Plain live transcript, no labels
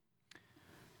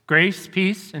Grace,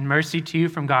 peace, and mercy to you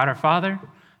from God our Father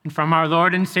and from our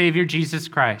Lord and Savior Jesus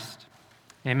Christ.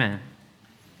 Amen.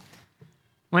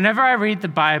 Whenever I read the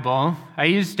Bible, I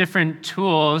use different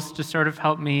tools to sort of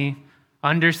help me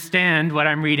understand what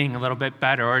I'm reading a little bit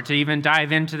better, or to even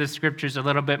dive into the scriptures a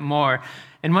little bit more.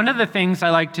 And one of the things I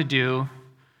like to do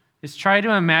is try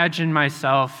to imagine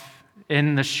myself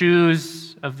in the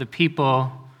shoes of the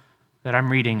people that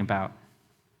I'm reading about.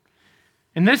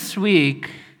 And this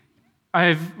week,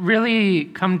 I've really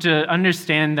come to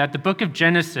understand that the book of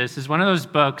Genesis is one of those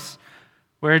books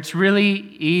where it's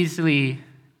really easily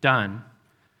done,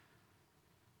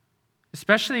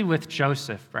 especially with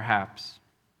Joseph, perhaps.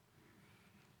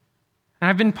 And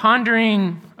I've been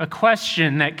pondering a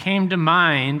question that came to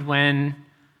mind when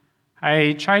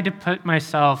I tried to put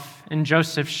myself in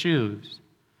Joseph's shoes.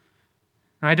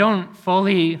 I don't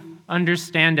fully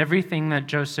understand everything that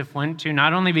Joseph went to,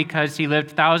 not only because he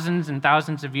lived thousands and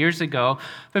thousands of years ago,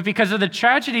 but because of the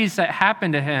tragedies that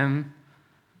happened to him.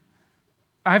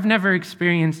 I've never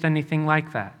experienced anything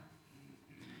like that.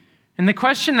 And the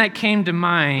question that came to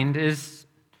mind is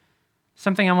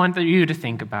something I want you to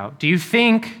think about. Do you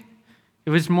think it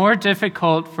was more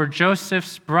difficult for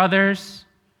Joseph's brothers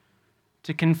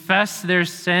to confess their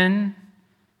sin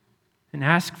and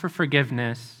ask for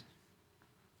forgiveness,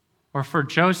 or for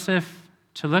Joseph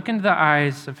to look into the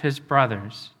eyes of his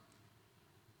brothers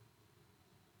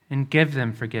and give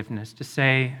them forgiveness, to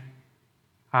say,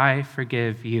 I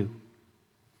forgive you?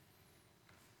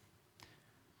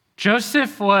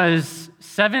 Joseph was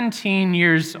 17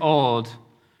 years old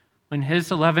when his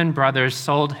 11 brothers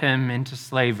sold him into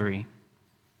slavery.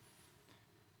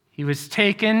 He was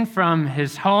taken from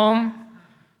his home,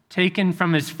 taken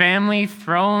from his family,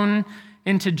 thrown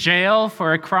into jail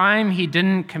for a crime he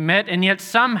didn't commit, and yet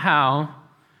somehow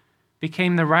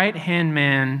became the right-hand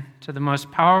man to the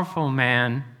most powerful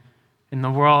man in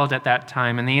the world at that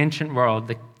time, in the ancient world,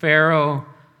 the Pharaoh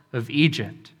of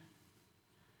Egypt.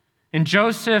 And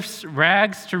Joseph's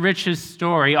rags to riches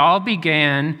story all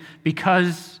began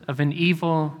because of an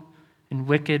evil and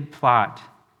wicked plot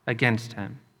against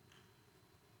him.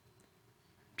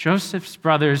 Joseph's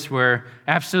brothers were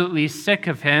absolutely sick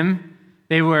of him.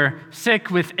 They were sick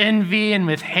with envy and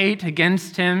with hate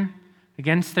against him,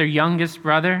 against their youngest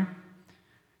brother.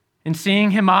 And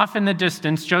seeing him off in the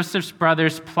distance, Joseph's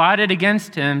brothers plotted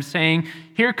against him, saying,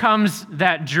 here comes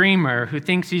that dreamer who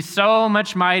thinks he's so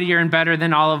much mightier and better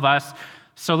than all of us,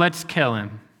 so let's kill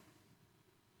him.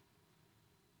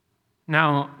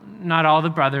 Now, not all the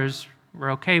brothers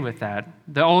were okay with that.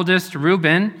 The oldest,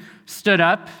 Reuben, stood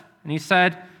up and he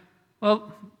said,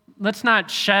 well, let's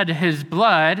not shed his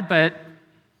blood, but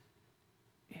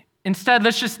instead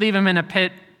let's just leave him in a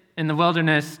pit in the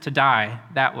wilderness to die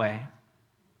that way.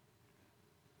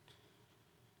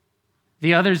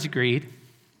 The others agreed,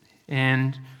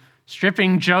 and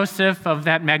stripping Joseph of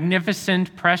that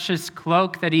magnificent, precious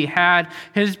cloak that he had,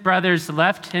 his brothers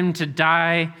left him to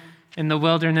die in the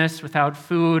wilderness without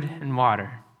food and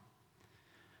water.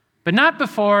 But not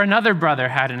before another brother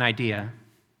had an idea,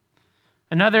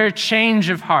 another change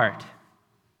of heart.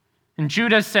 And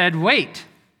Judah said, wait,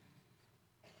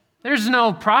 there's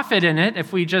no profit in it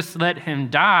if we just let him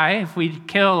die, if we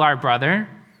kill our brother.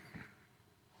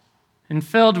 And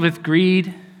filled with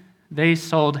greed, they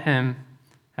sold him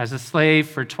as a slave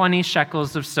for 20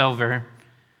 shekels of silver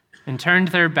and turned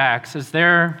their backs as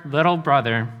their little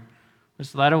brother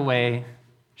was led away,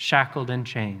 shackled in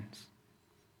chains.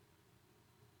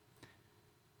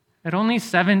 At only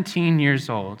 17 years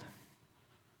old,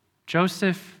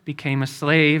 Joseph became a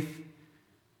slave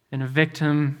and a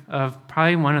victim of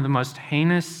probably one of the most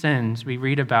heinous sins we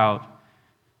read about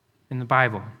in the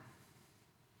Bible.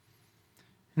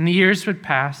 And the years would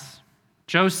pass.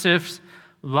 Joseph's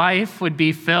life would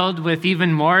be filled with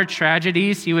even more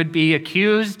tragedies. He would be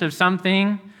accused of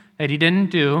something that he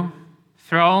didn't do,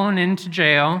 thrown into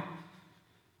jail,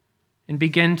 and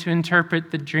begin to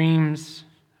interpret the dreams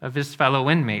of his fellow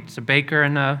inmates, a baker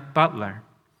and a butler.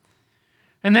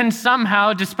 And then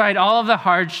somehow, despite all of the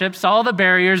hardships, all the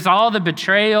barriers, all the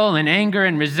betrayal and anger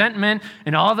and resentment,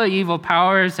 and all the evil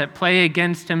powers at play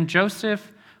against him,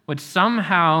 Joseph would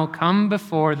somehow come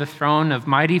before the throne of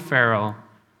mighty Pharaoh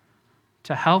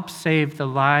to help save the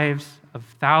lives of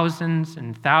thousands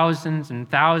and thousands and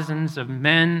thousands of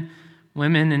men,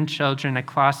 women, and children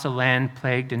across a land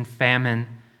plagued in famine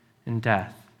and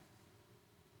death.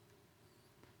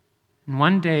 And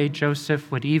one day,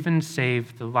 Joseph would even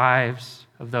save the lives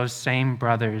of those same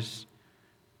brothers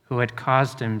who had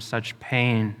caused him such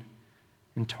pain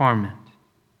and torment.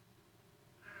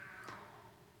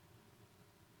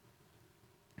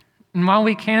 And while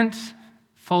we can't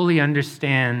fully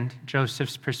understand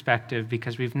Joseph's perspective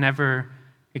because we've never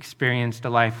experienced a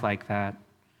life like that.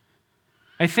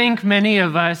 I think many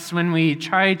of us, when we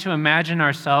try to imagine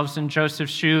ourselves in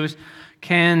Joseph's shoes,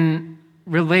 can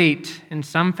relate in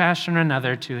some fashion or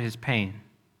another to his pain.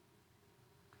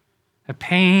 A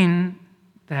pain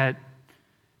that,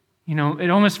 it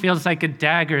almost feels like a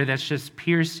dagger that's just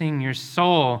piercing your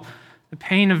soul. The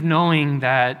pain of knowing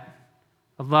that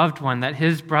a loved one, that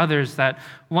his brothers, that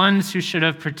ones who should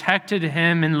have protected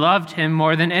him and loved him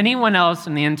more than anyone else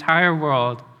in the entire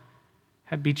world,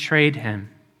 had betrayed him,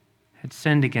 had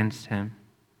sinned against him.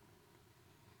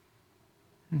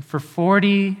 And for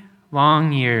 40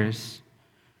 long years,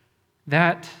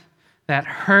 that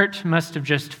hurt must have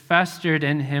just festered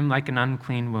in him like an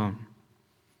unclean wound.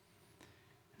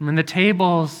 And when the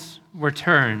tables were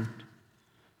turned,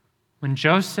 when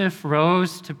Joseph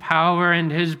rose to power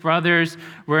and his brothers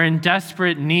were in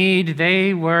desperate need,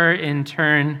 they were in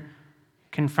turn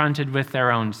confronted with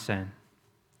their own sin.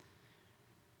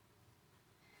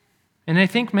 And I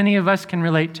think many of us can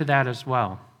relate to that as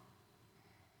well.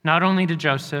 Not only to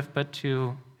Joseph, but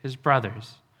to his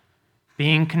brothers,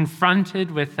 being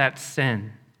confronted with that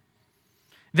sin.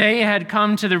 They had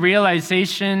come to the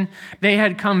realization, they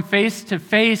had come face to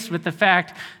face with the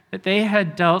fact that they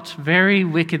had dealt very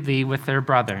wickedly with their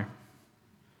brother.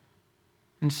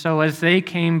 And so as they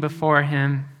came before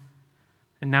him,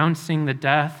 announcing the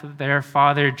death of their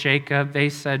father Jacob, they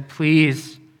said,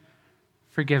 "Please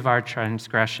forgive our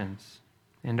transgressions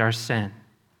and our sin,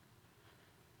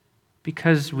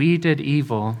 because we did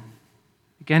evil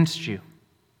against you."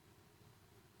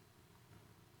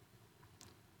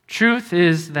 Truth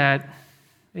is that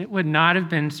it would not have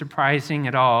been surprising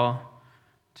at all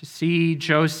to see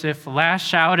Joseph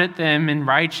lash out at them in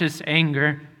righteous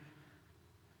anger.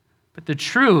 But the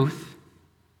truth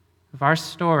of our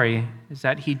story is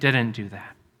that he didn't do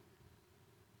that.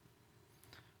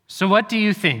 So what do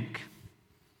you think?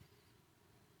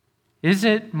 Is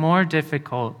it more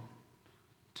difficult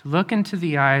to look into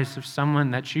the eyes of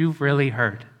someone that you've really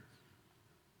hurt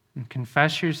and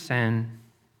confess your sin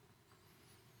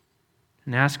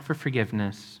and ask for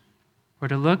forgiveness, or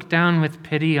to look down with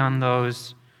pity on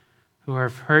those who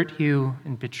have hurt you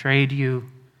and betrayed you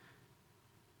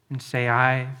and say,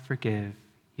 "I forgive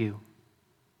you"?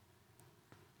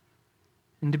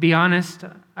 And to be honest,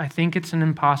 I think it's an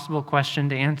impossible question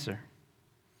to answer.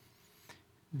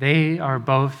 They are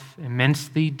both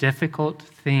immensely difficult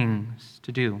things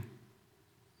to do.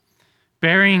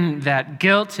 Bearing that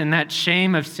guilt and that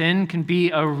shame of sin can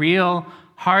be a real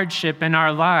hardship in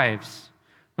our lives.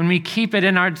 When we keep it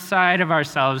inside of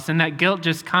ourselves and that guilt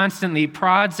just constantly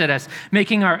prods at us,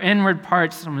 making our inward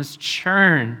parts almost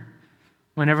churn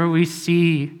whenever we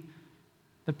see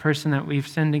the person that we've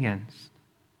sinned against.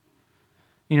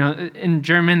 In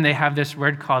German, they have this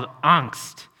word called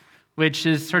Angst, which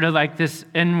is sort of like this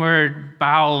inward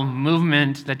bowel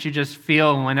movement that you just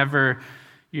feel whenever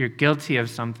you're guilty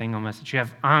of something almost, that you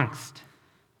have Angst.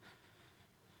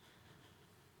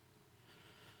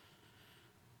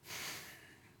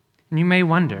 And you may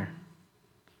wonder,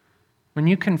 when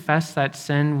you confess that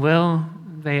sin, will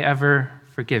they ever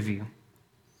forgive you?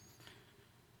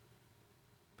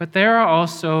 But there are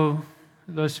also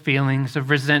those feelings of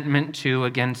resentment too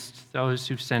against those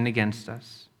who've sinned against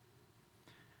us.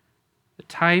 The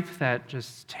type that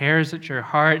just tears at your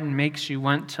heart and makes you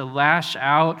want to lash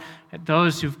out at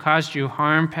those who've caused you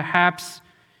harm. Perhaps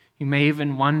you may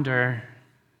even wonder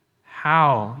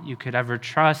how you could ever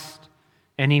trust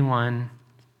anyone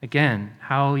again,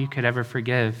 how you could ever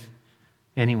forgive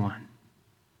anyone.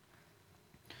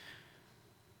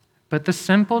 But the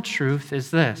simple truth is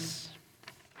this: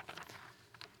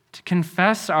 to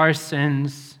confess our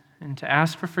sins and to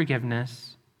ask for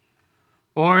forgiveness,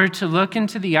 or to look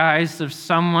into the eyes of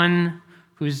someone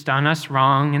who's done us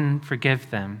wrong and forgive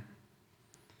them,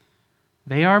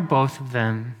 they are both of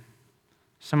them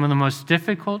some of the most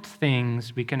difficult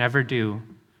things we can ever do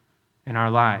in our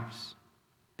lives.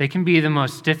 They can be the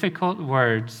most difficult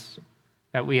words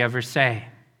that we ever say.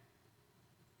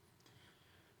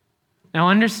 Now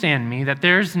understand me that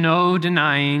there's no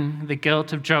denying the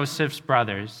guilt of Joseph's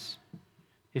brothers.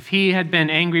 If he had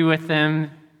been angry with them,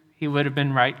 he would have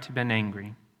been right to have been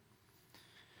angry.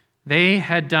 They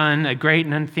had done a great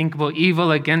and unthinkable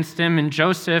evil against him, and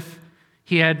Joseph,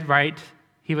 he had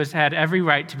every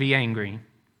right to be angry.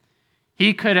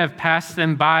 He could have passed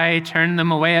them by, turned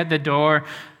them away at the door,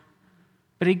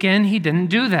 but again, he didn't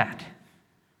do that,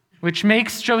 which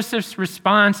makes Joseph's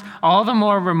response all the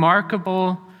more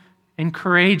remarkable and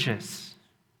courageous,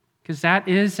 because that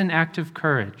is an act of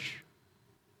courage.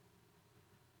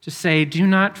 To say, "Do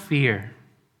not fear.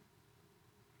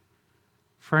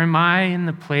 For am I in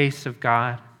the place of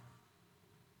God?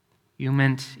 You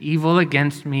meant evil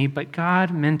against me, but God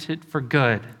meant it for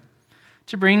good,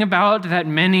 to bring about that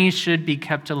many should be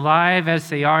kept alive as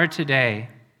they are today.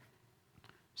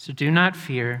 So do not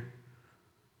fear,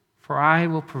 for I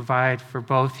will provide for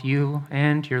both you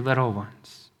and your little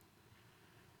ones."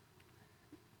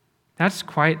 That's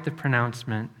quite the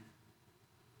pronouncement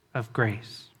of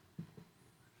grace.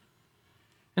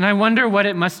 And I wonder what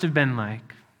it must have been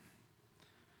like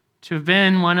to have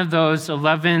been one of those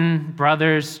 11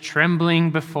 brothers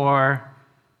trembling before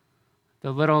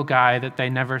the little guy that they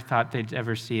never thought they'd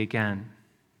ever see again.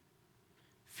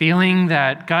 Feeling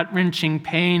that gut-wrenching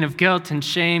pain of guilt and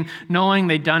shame, knowing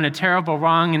they'd done a terrible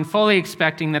wrong and fully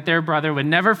expecting that their brother would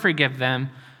never forgive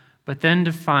them, but then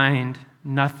to find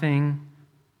nothing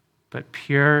but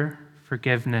pure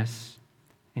forgiveness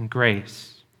and grace.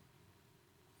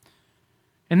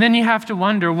 And then you have to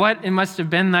wonder what it must have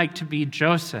been like to be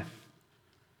Joseph,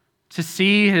 to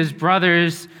see his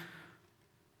brothers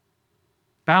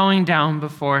bowing down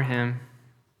before him,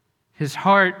 his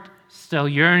heart still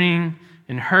yearning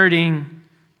and hurting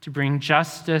to bring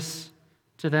justice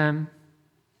to them.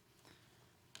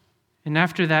 And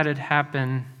after that had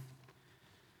happened,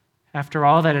 after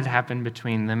all that had happened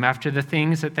between them, after the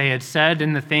things that they had said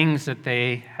and the things that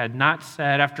they had not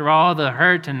said, after all the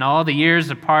hurt and all the years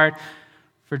apart,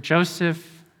 for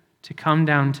Joseph to come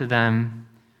down to them,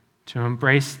 to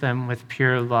embrace them with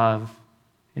pure love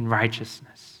and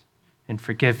righteousness and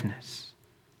forgiveness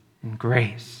and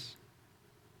grace.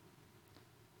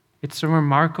 It's a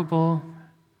remarkable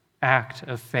act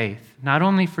of faith, not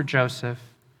only for Joseph,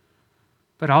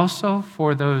 but also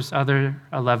for those other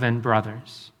 11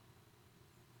 brothers,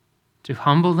 to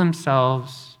humble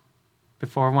themselves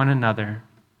before one another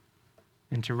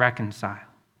and to reconcile.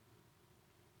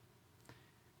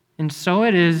 And so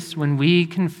it is when we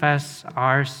confess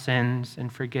our sins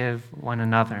and forgive one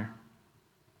another.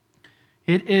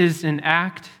 It is an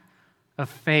act of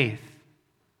faith.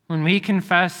 When we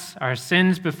confess our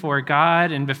sins before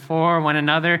God and before one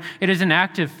another, it is an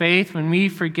act of faith when we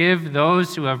forgive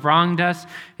those who have wronged us.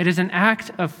 It is an act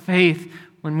of faith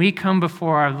when we come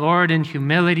before our Lord in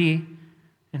humility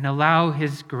and allow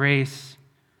His grace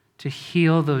to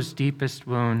heal those deepest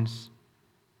wounds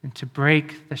and to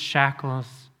break the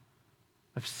shackles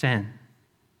of sin.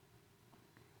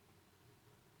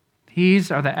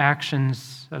 These are the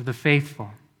actions of the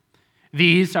faithful.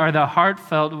 These are the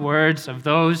heartfelt words of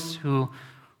those who,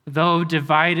 though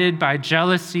divided by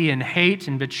jealousy and hate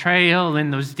and betrayal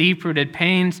and those deep-rooted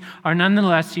pains, are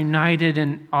nonetheless united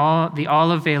in the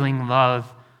all-availing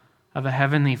love of a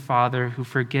Heavenly Father who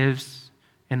forgives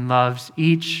and loves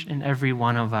each and every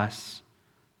one of us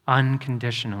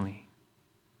unconditionally.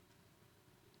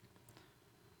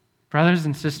 Brothers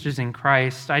and sisters in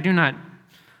Christ, I do not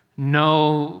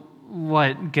know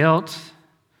what guilt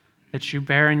that you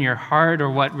bear in your heart or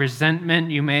what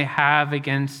resentment you may have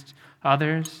against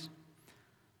others.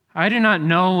 I do not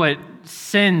know what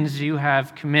sins you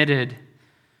have committed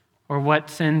or what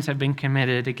sins have been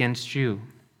committed against you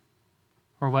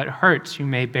or what hurts you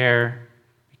may bear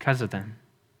because of them.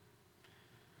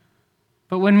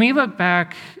 But when we look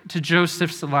back to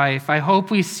Joseph's life, I hope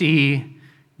we see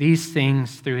these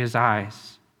things through his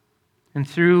eyes and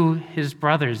through his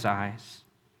brother's eyes.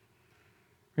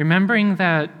 Remembering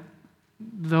that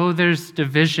though there's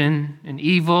division and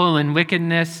evil and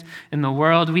wickedness in the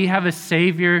world, we have a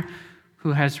Savior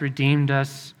who has redeemed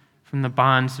us from the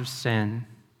bonds of sin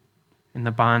and the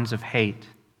bonds of hate.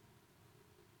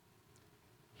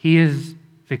 He is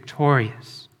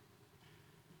victorious.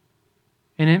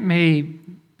 And it may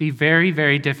be very,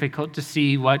 very difficult to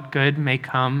see what good may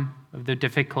come of the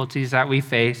difficulties that we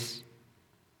face.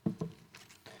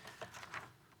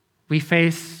 We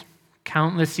face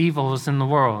countless evils in the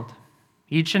world,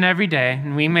 each and every day,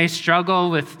 and we may struggle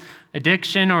with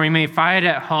addiction, or we may fight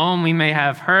at home. We may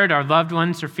have hurt our loved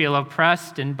ones or feel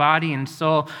oppressed in body and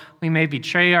soul. We may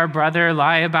betray our brother,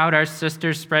 lie about our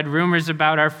sister, spread rumors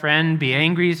about our friend, be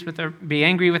angry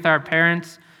with our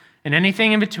parents, and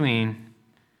anything in between.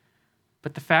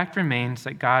 But the fact remains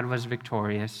that God was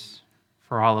victorious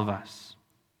for all of us.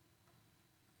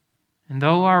 And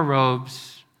though our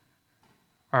robes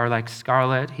are like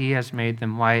scarlet, He has made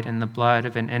them white in the blood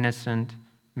of an innocent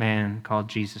man called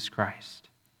Jesus Christ.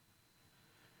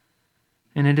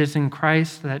 And it is in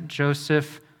Christ that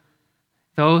Joseph,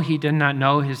 though he did not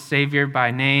know his Savior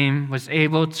by name, was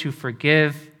able to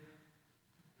forgive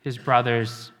his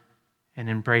brothers and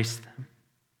embrace them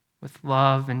with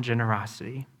love and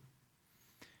generosity.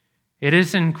 It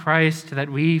is in Christ that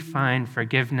we find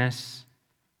forgiveness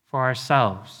for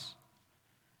ourselves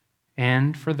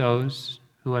and for those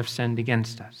who have sinned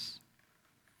against us.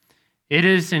 It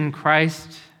is in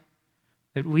Christ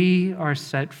that we are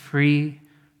set free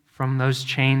from those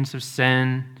chains of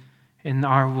sin and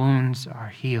our wounds are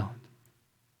healed.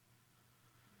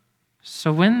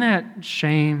 So when that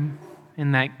shame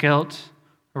and that guilt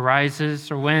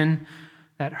arises, or when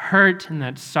that hurt and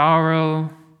that sorrow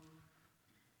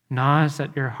gnaws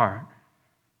at your heart,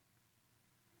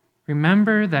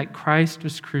 remember that Christ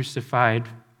was crucified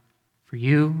for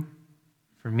you,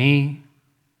 for me,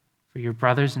 for your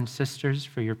brothers and sisters,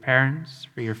 for your parents,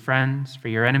 for your friends, for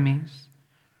your enemies,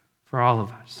 for all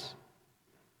of us.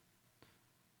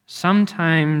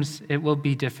 Sometimes it will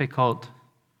be difficult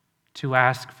to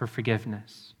ask for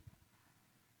forgiveness.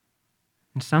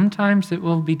 And sometimes it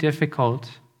will be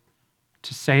difficult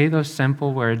to say those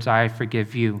simple words, I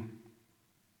forgive you.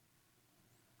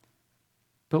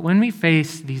 But when we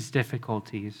face these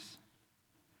difficulties,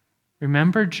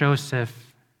 remember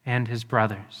Joseph and his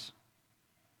brothers.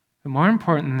 But more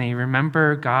importantly,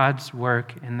 remember God's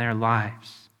work in their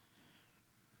lives.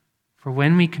 For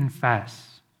when we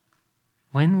confess,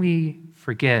 when we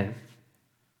forgive,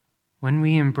 when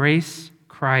we embrace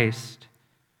Christ,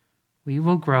 we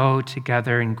will grow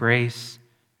together in grace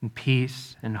and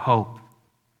peace and hope.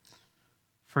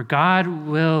 For God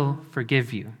will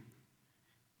forgive you.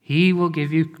 He will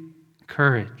give you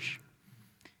courage.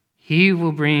 He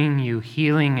will bring you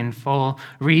healing in full,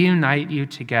 reunite you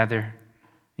together,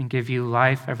 and give you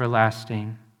life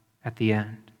everlasting at the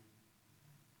end.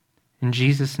 In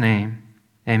Jesus' name,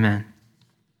 amen.